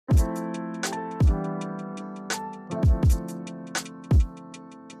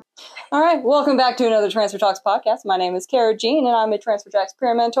All right, welcome back to another Transfer Talks podcast. My name is Cara Jean, and I'm a Transfer Jack's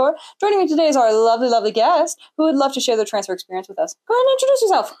peer mentor. Joining me today is our lovely, lovely guest who would love to share their transfer experience with us. Go ahead and introduce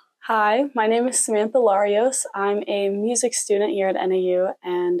yourself. Hi, my name is Samantha Larios. I'm a music student here at NAU,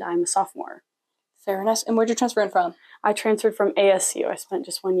 and I'm a sophomore. Very nice. And where'd you transfer in from? I transferred from ASU. I spent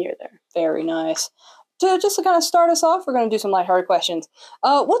just 1 year there. Very nice. Just to kind of start us off, we're going to do some lighthearted questions.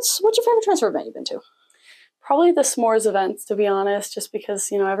 What's your favorite transfer event you've been to? Probably the s'mores events, to be honest, just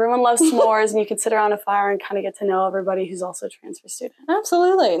because, everyone loves s'mores and you can sit around a fire and kind of get to know everybody who's also a transfer student.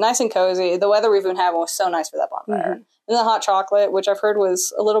 Absolutely. Nice and cozy. The weather we've been having was so nice for that bonfire. Mm-hmm. And the hot chocolate, which I've heard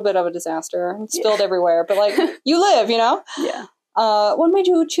was a little bit of a disaster. It spilled everywhere, but you live, Yeah. What made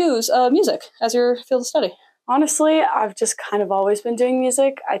you choose music as your field of study? Honestly, I've just kind of always been doing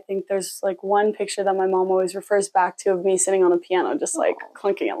music. I think there's one picture that my mom always refers back to of me sitting on a piano, just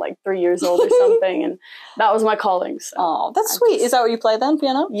clunking at 3 years old or something. And that was my calling. So oh, that's sweet. Is that what you play then,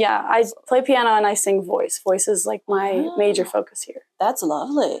 piano? Yeah, I play piano and I sing voice. Voice is my major focus here. That's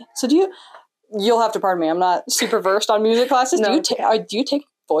lovely. So you'll have to pardon me, I'm not super versed on music classes. No, do you take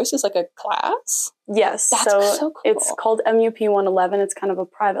voice as a class? Yes. That's so cool. It's called MUP 111. It's kind of a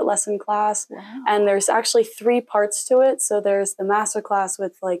private lesson class. Wow. And there's actually 3 parts to it. So there's the master class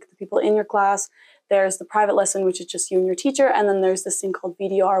with the people in your class. There's the private lesson, which is just you and your teacher. And then there's this thing called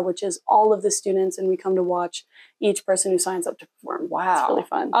VDR, which is all of the students. And we come to watch each person who signs up to perform. Wow. It's really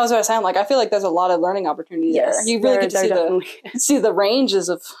fun. I was going to say, I feel like there's a lot of learning opportunities there. You really get to see the ranges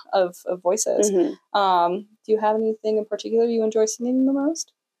of voices. Mm-hmm. Do you have anything in particular you enjoy singing the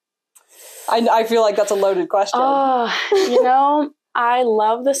most? I feel like that's a loaded question. I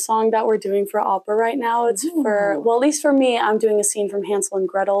love the song that we're doing for opera right now. It's at least for me, I'm doing a scene from Hansel and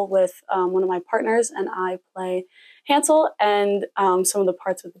Gretel with one of my partners, and I play Hansel, and some of the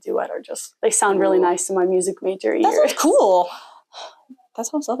parts with the duet they sound really nice to my music major ears. That sounds cool. That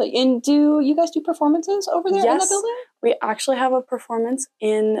sounds lovely. And do you guys do performances over there in the building? We actually have a performance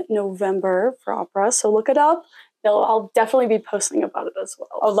in November for opera, so look it up. I'll definitely be posting about it as well.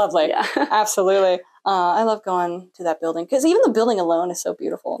 Oh, lovely. Yeah. Absolutely. I love going to that building because even the building alone is so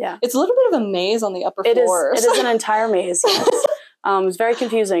beautiful. Yeah. It's a little bit of a maze on the upper floors. It is an entire maze, yes. It's very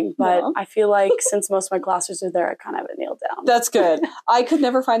confusing, but I feel like since most of my classes are there, I kind of have it nailed down. That's good. I could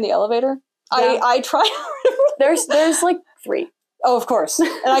never find the elevator. Yeah. I tried. There's 3. Oh, of course. And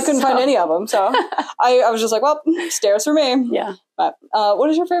I couldn't find any of them. So I was just stairs for me. Yeah. But what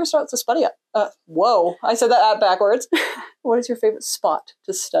is your favorite spot to study at? Whoa. I said that backwards. What is your favorite spot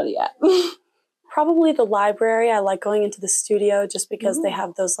to study at? Probably the library. I like going into the studio just because they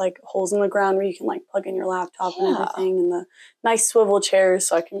have those holes in the ground where you can plug in your laptop and everything, and the nice swivel chairs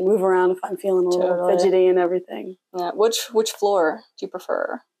so I can move around if I'm feeling a little fidgety and everything. Yeah. Which floor do you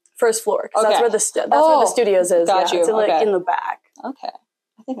prefer? First floor, because that's where the studios is. Got you. It's in the back. Okay.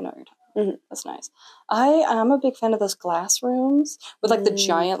 I think I know what you're talking about. Mm-hmm. That's nice. I'm a big fan of those glass rooms with the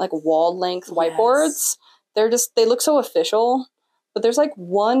giant wall length whiteboards. They look so official. But there's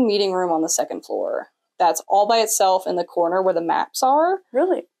one meeting room on the second floor that's all by itself in the corner where the maps are.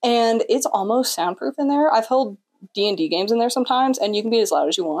 Really? And it's almost soundproof in there. I've held D&D games in there sometimes, and you can be as loud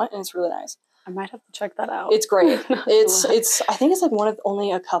as you want, and it's really nice. I might have to check that out. It's great. I think it's one of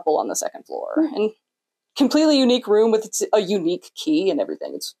only a couple on the second floor. And completely unique room with a unique key and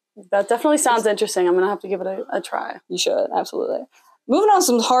everything. That definitely sounds interesting. I'm going to have to give it a try. You should, absolutely. Moving on to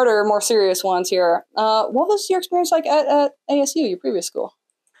some harder, more serious ones here. What was your experience like at ASU, your previous school?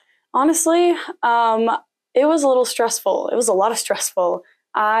 Honestly, it was a little stressful. It was a lot of stressful.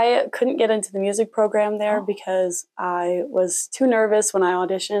 I couldn't get into the music program there because I was too nervous when I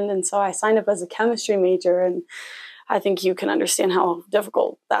auditioned, and so I signed up as a chemistry major, and I think you can understand how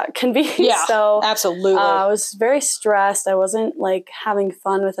difficult that can be. Yeah, so absolutely. I was very stressed. I wasn't having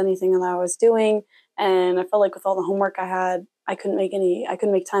fun with anything that I was doing, and I felt like with all the homework I had, I couldn't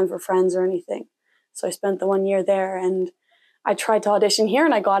make time for friends or anything. So I spent the 1 year there, and I tried to audition here,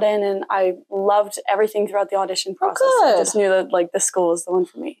 and I got in, and I loved everything throughout the audition process. I just knew that this school was the one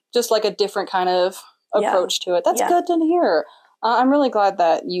for me. Just a different kind of approach to it. That's good to hear. I'm really glad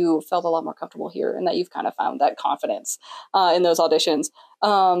that you felt a lot more comfortable here and that you've kind of found that confidence in those auditions.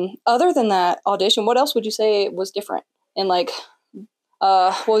 Other than that audition, what else would you say was different? And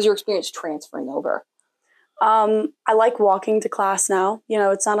what was your experience transferring over? I like walking to class now.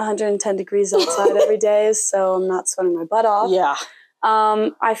 It's not 110 degrees outside every day, so I'm not sweating my butt off. Yeah.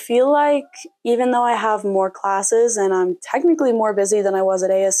 I feel like even though I have more classes and I'm technically more busy than I was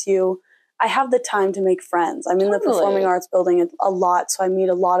at ASU, I have the time to make friends. I'm in the performing arts building a lot, so I meet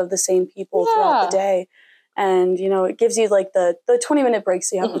a lot of the same people throughout the day. And, you know, it gives you like the 20-minute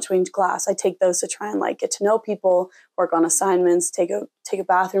breaks you have between class. I take those to try and like get to know people, work on assignments, take a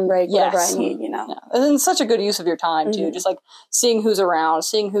bathroom break, whatever I need, you know. Yeah. And it's such a good use of your time too. Just like seeing who's around,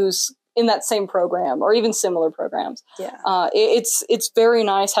 seeing who's in that same program or even similar programs. Yeah. It's very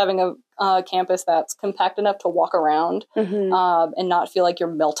nice having a campus that's compact enough to walk around and not feel like you're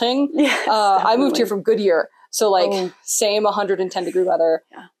melting. Yes, I moved here from Goodyear. So like same 110 degree weather.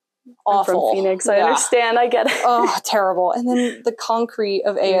 Yeah. Awful. I'm from Phoenix. I understand. I get it. Oh, terrible. And then the concrete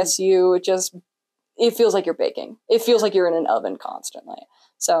of ASU, it feels like you're baking. It feels like you're in an oven constantly.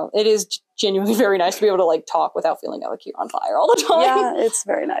 So it is genuinely very nice to be able to like talk without feeling like you're on fire all the time. Yeah, it's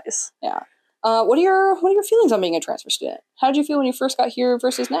very nice. Yeah. What are your feelings on being a transfer student? How did you feel when you first got here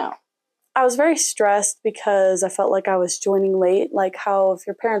versus now? I was very stressed because I felt like I was joining late. Like how if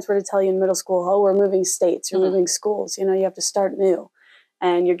your parents were to tell you in middle school, oh, we're moving states, you're moving schools, you know, you have to start new.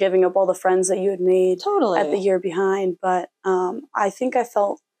 And you're giving up all the friends that you had made at the year behind. But I think I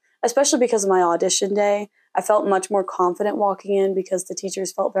felt, especially because of my audition day, I felt much more confident walking in because the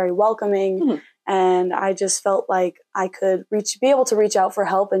teachers felt very welcoming. And I just felt like I could be able to reach out for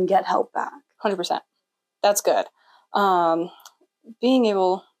help and get help back. 100%. That's good. Being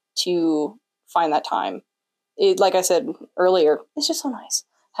able to find that time, like I said earlier, it's just so nice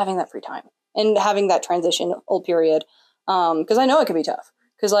having that free time and having that transitional period. Because I know it can be tough.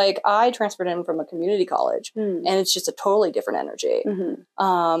 Because like I transferred in from a community college, and it's just a totally different energy.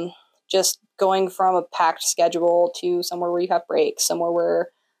 Just going from a packed schedule to somewhere where you have breaks, somewhere where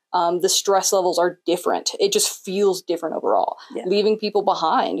the stress levels are different. It just feels different overall. Yeah. Leaving people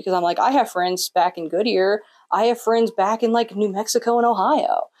behind, because I'm like, I have friends back in Goodyear. I have friends back in like New Mexico and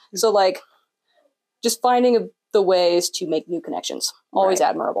Ohio. So like, just finding the ways to make new connections, always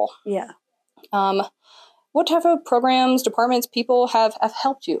admirable. Yeah. What type of programs, departments, people have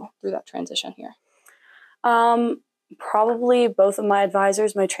helped you through that transition here? Probably both of my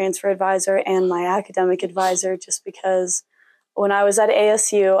advisors, my transfer advisor and my academic advisor, just because when I was at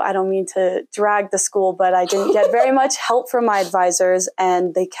ASU, I don't mean to drag the school, but I didn't get very much help from my advisors,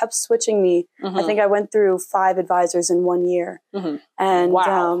 and they kept switching me. I think I went through 5 advisors in 1 year.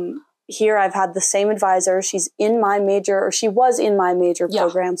 And here I've had the same advisor. She's in my major, or she was in my major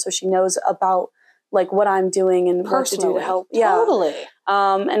program, so she knows about like what I'm doing and what to do to help. Totally.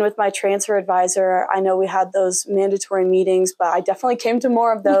 And with my transfer advisor, I know we had those mandatory meetings, but I definitely came to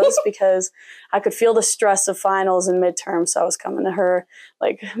more of those because I could feel the stress of finals and midterms. So I was coming to her,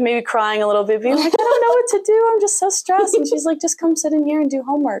 like maybe crying a little bit, being like, I don't know what to do. I'm just so stressed. And she's like, just come sit in here and do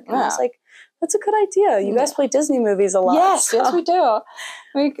homework. And I was like, that's a good idea. You guys play Disney movies a lot. Yes, yes, we do.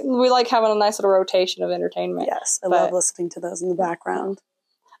 We like having a nice little rotation of entertainment. Yes, I love listening to those in the background.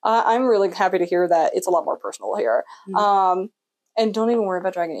 I'm really happy to hear that it's a lot more personal here. And don't even worry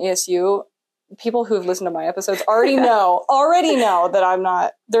about dragging ASU. People who have listened to my episodes already know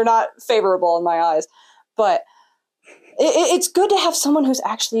that they're not favorable in my eyes. But it's good to have someone who's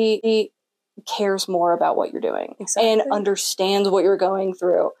actually cares more about what you're doing and understands what you're going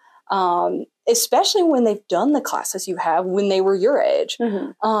through. Especially when they've done the classes you have when they were your age.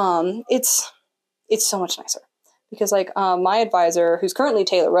 It's so much nicer. Because like my advisor, who's currently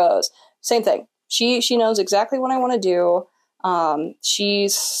Taylor Rose, same thing. She knows exactly what I want to do.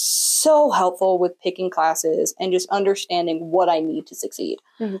 She's so helpful with picking classes and just understanding what I need to succeed.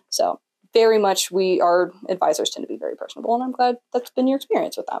 So very much our advisors tend to be very personable, and I'm glad that's been your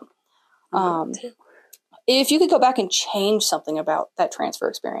experience with them. If you could go back and change something about that transfer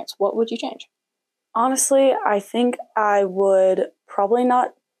experience, what would you change? Honestly, I think I would probably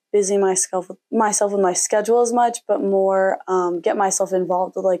not busy myself with my schedule as much, but more get myself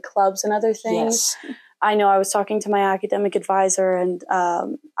involved with like clubs and other things. Yes. I know I was talking to my academic advisor, and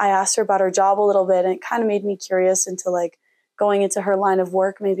I asked her about her job a little bit, and it kind of made me curious into like going into her line of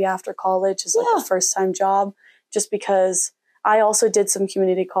work maybe after college as like a first-time job, just because I also did some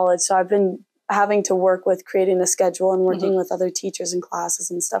community college, so I've been having to work with creating a schedule and working with other teachers and classes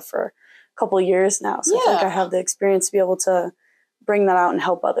and stuff for a couple of years now. So I think I have the experience to be able to bring that out and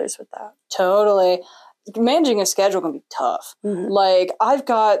help others with that. Totally. Managing a schedule can be tough. Like I've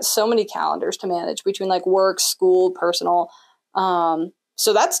got so many calendars to manage between like work, school, personal.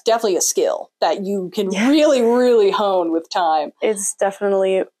 So that's definitely a skill that you can really, really hone with time. It's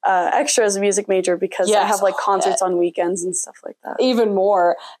definitely extra as a music major because I have like concerts on weekends and stuff like that. Even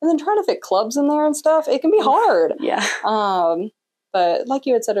more. And then trying to fit clubs in there and stuff, it can be hard. But like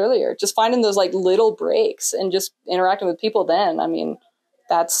you had said earlier, just finding those like little breaks and just interacting with people then, I mean,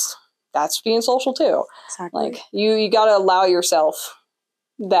 that's being social too. Exactly. Like you got to allow yourself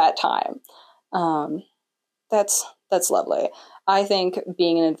that time. That's lovely. I think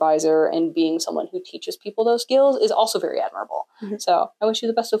being an advisor and being someone who teaches people those skills is also very admirable. So I wish you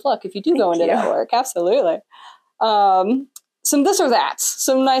the best of luck if you do go into that work. Absolutely. Some this or that.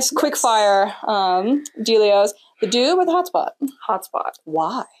 Some nice quick fire dealios. The do or the hotspot? Hotspot.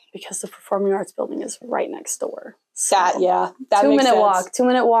 Why? Because the Performing Arts building is right next door. So that makes 2-minute sense.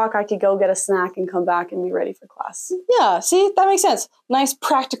 2-minute walk. I could go get a snack and come back and be ready for class. Yeah, see, that makes sense. Nice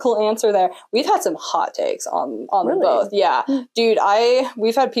practical answer there. We've had some hot takes on them both. Yeah, dude,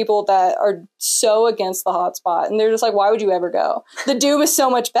 we've had people that are so against the hotspot, and they're just like, why would you ever go? The do is so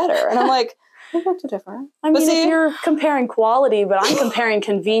much better, and I'm like, I beg to differ. I mean, if you're comparing quality, but I'm comparing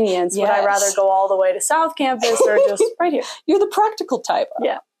convenience, would I rather go all the way to South Campus or just right here? You're the practical type.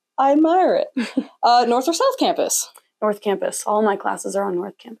 Yeah. I admire it. North or South Campus? North Campus. All my classes are on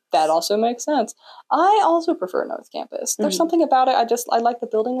North Campus. That also makes sense. I also prefer North Campus. There's something about it. I like the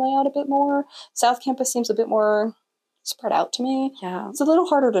building layout a bit more. South Campus seems a bit more spread out to me. Yeah. It's a little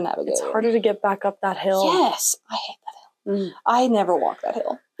harder to navigate. It's harder to get back up that hill. Yes. I hate that hill. I never walk that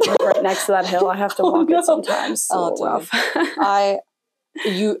hill. Right next to that hill. I have to walk it sometimes. So rough.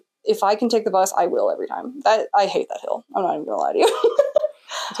 If I can take the bus, I will every time. I hate that hill. I'm not even gonna lie to you.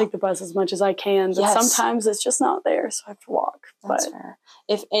 I take the bus as much as I can, but sometimes it's just not there, so I have to walk. That's fair.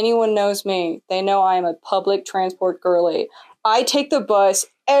 If anyone knows me, they know I am a public transport girly. I take the bus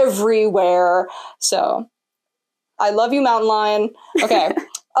everywhere. So I love you, Mountain Lion. Okay.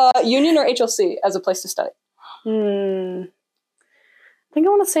 Union or HLC as a place to study? I think I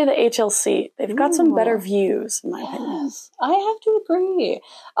want to say the HLC. They've got some better views, in my opinion. I have to agree.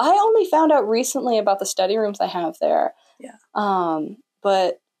 I only found out recently about the study rooms they have there. Yeah.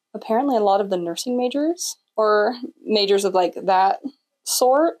 But apparently a lot of the nursing majors or majors of like that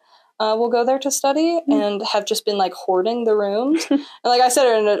sort will go there to study and have just been like hoarding the rooms. And like I said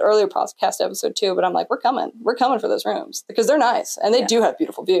it in an earlier podcast episode too, but I'm like, we're coming for those rooms because they're nice and they do have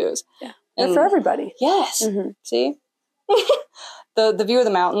beautiful views. Yeah. And for everybody. Yes. See? The view of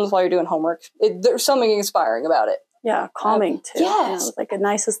the mountains while you're doing homework. There's something inspiring about it. Yeah, calming too. Yes. You know, like a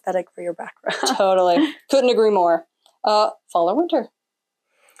nice aesthetic for your background. Totally. Couldn't agree more. Fall or winter?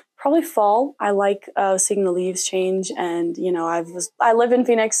 Probably fall. I like seeing the leaves change, and you know, I live in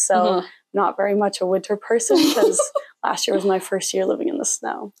Phoenix, so not very much a winter person because last year was my first year living in the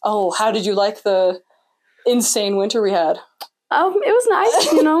snow. Oh, how did you like the insane winter we had? It was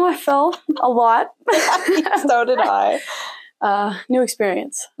nice. You know, I fell a lot. So did I. New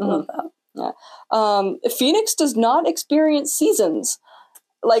experience. I love that. Yeah. Phoenix does not experience seasons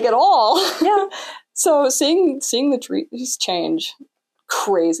like at all. Yeah. So seeing the trees change,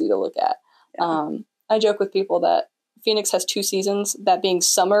 crazy to look at. Yeah. I joke with people that Phoenix has 2 seasons, that being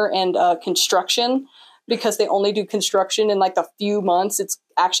summer and construction, because they only do construction in like the few months it's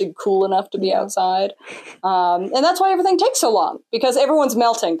actually cool enough to be outside. And that's why everything takes so long, because everyone's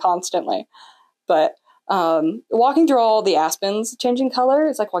melting constantly. But walking through all the aspens changing color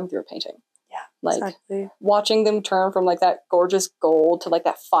is like walking through a painting. Yeah, like exactly. Watching them turn from like that gorgeous gold to like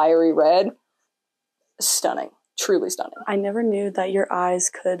that fiery red. Stunning. Truly stunning. I never knew that your eyes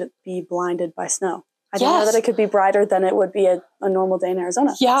could be blinded by snow. I didn't know that it could be brighter than it would be a normal day in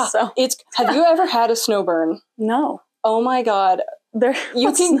Arizona. Yeah. So. Have you ever had a snow burn? No. Oh my God.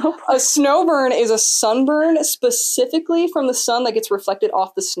 A snow burn is a sunburn specifically from the sun that gets reflected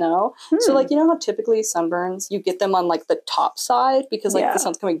off the snow. So like, you know how typically sunburns, you get them on like the top side because like the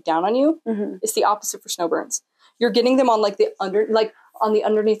sun's coming down on you? It's the opposite for snow burns. You're getting them on like on the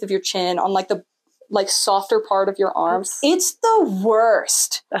underneath of your chin, on like the softer part of your arms. It's the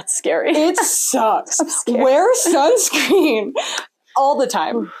worst. That's scary. It sucks. Wear sunscreen all the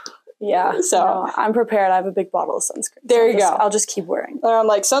time. Yeah. So I'm prepared. I have a big bottle of sunscreen. There you go. I'll just keep wearing. And I'm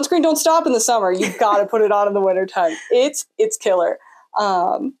like, sunscreen don't stop in the summer. You've got to put it on in the wintertime. It's killer.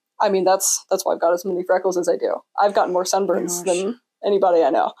 I mean, that's why I've got as many freckles as I do. I've gotten more sunburns than anybody I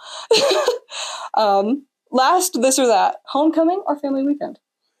know. Last, this or that, homecoming or family weekend?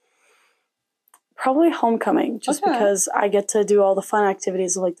 Probably homecoming, just because I get to do all the fun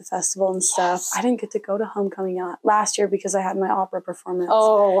activities of like the festival and stuff. I didn't get to go to homecoming last year because I had my opera performance.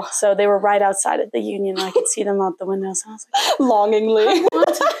 Oh. So they were right outside at the Union. I could see them out the windows. And I was like, longingly.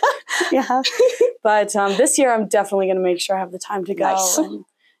 Yeah. But this year I'm definitely going to make sure I have the time to go. Nice. And,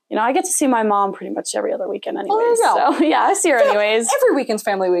 you know, I get to see my mom pretty much every other weekend anyways. So yeah, I see her anyways. Every weekend's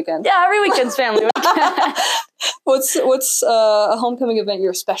family weekend. Yeah, every weekend's family weekend. What's a homecoming event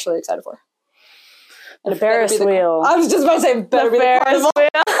you're especially excited for? The Ferris wheel. I was just about to say, better be the carnival.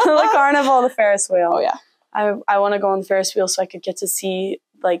 The carnival, the Ferris wheel. Oh, yeah. I want to go on the Ferris wheel so I could get to see,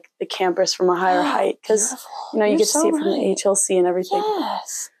 like, the campus from a higher height. Because, you know, you get to see it from the HLC and everything.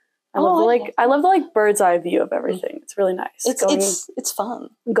 Yes. I love the bird's eye view of everything. It's really nice. It's fun.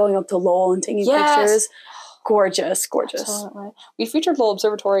 Going up to Lowell and taking pictures. Gorgeous. Absolutely. We featured Lowell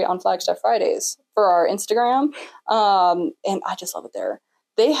Observatory on Flagstaff Fridays for our Instagram, and I just love it there.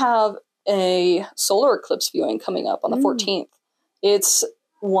 They have a solar eclipse viewing coming up on the 14th. It's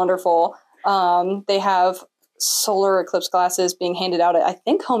wonderful. They have solar eclipse glasses being handed out at, I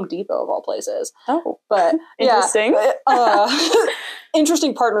think, Home Depot of all places. Oh, but interesting.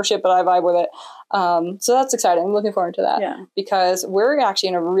 Interesting partnership, but I vibe with it. So that's exciting. I'm looking forward to that because we're actually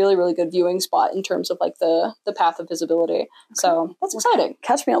in a really, really good viewing spot in terms of like the path of visibility. Okay. So that's exciting.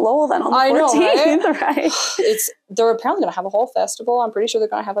 Catch me at Lowell then on the 14th. Right? They're apparently going to have a whole festival. I'm pretty sure they're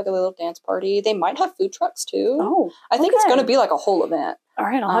going to have like a little dance party. They might have food trucks too. Oh, I think it's going to be like a whole event. All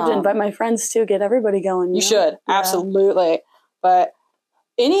right, I'll have to invite my friends too. Get everybody going. You should absolutely. But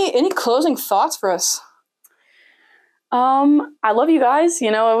any closing thoughts for us? I love you guys.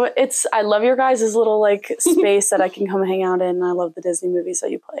 I love your guys' little like space that I can come hang out in. I love the Disney movies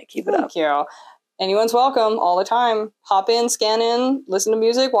that you play. Keep it up. Thank you. Anyone's welcome all the time. Hop in, scan in, listen to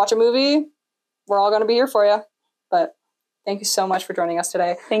music, watch a movie. We're all going to be here for you. But thank you so much for joining us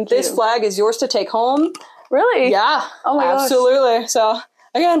today. Thank you. This flag is yours to take home. Really? Yeah. Oh my gosh. Absolutely. So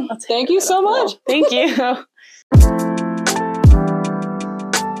again, thank you so much. Thank you.